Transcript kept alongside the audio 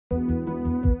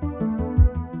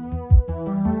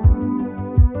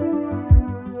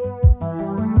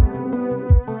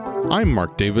I'm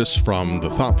Mark Davis from The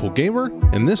Thoughtful Gamer,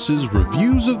 and this is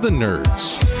Reviews of the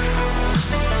Nerds.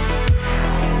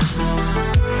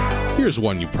 Here's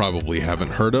one you probably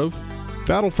haven't heard of.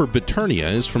 Battle for Biternia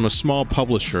is from a small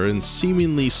publisher and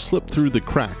seemingly slipped through the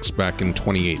cracks back in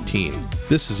 2018.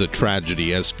 This is a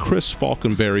tragedy, as Chris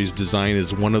Falkenberry's design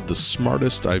is one of the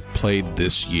smartest I've played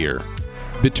this year.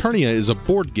 Biternia is a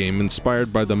board game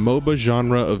inspired by the MOBA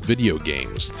genre of video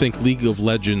games, think League of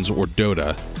Legends or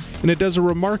Dota, and it does a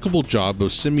remarkable job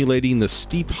of simulating the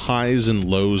steep highs and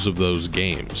lows of those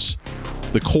games.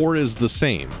 The core is the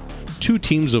same. Two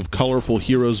teams of colorful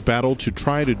heroes battle to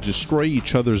try to destroy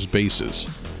each other's bases.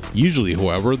 Usually,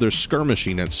 however, they're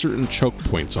skirmishing at certain choke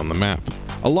points on the map.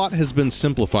 A lot has been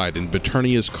simplified in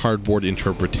Biternia's cardboard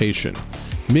interpretation.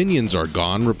 Minions are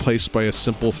gone, replaced by a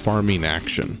simple farming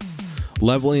action.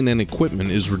 Leveling and equipment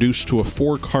is reduced to a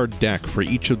 4-card deck for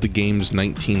each of the game's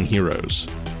 19 heroes.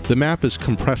 The map is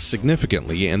compressed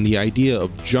significantly, and the idea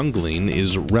of jungling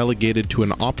is relegated to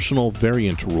an optional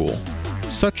variant rule.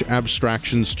 Such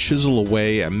abstractions chisel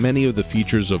away at many of the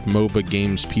features of MOBA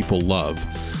games people love,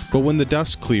 but when the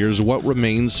dust clears, what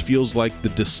remains feels like the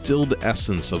distilled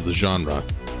essence of the genre.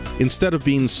 Instead of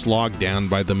being slogged down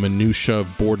by the minutiae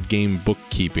of board game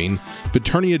bookkeeping,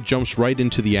 Biternia jumps right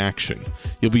into the action.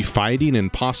 You'll be fighting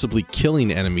and possibly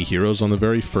killing enemy heroes on the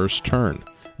very first turn.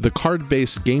 The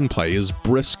card-based gameplay is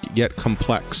brisk yet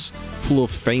complex, full of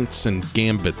feints and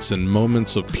gambits and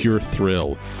moments of pure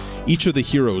thrill. Each of the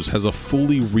heroes has a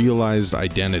fully realized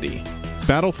identity.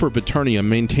 Battle for Biternia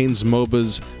maintains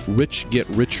MOBA's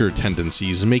rich-get-richer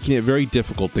tendencies, making it very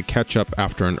difficult to catch up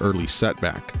after an early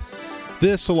setback.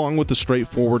 This, along with the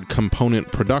straightforward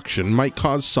component production, might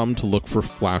cause some to look for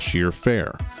flashier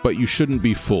fare, but you shouldn't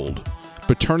be fooled.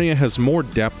 Biternia has more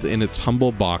depth in its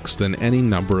humble box than any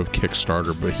number of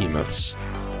Kickstarter behemoths.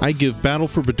 I give Battle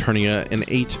for Biternia an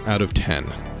 8 out of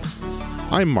 10.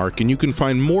 I'm Mark, and you can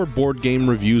find more board game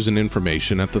reviews and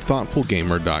information at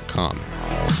thethoughtfulgamer.com.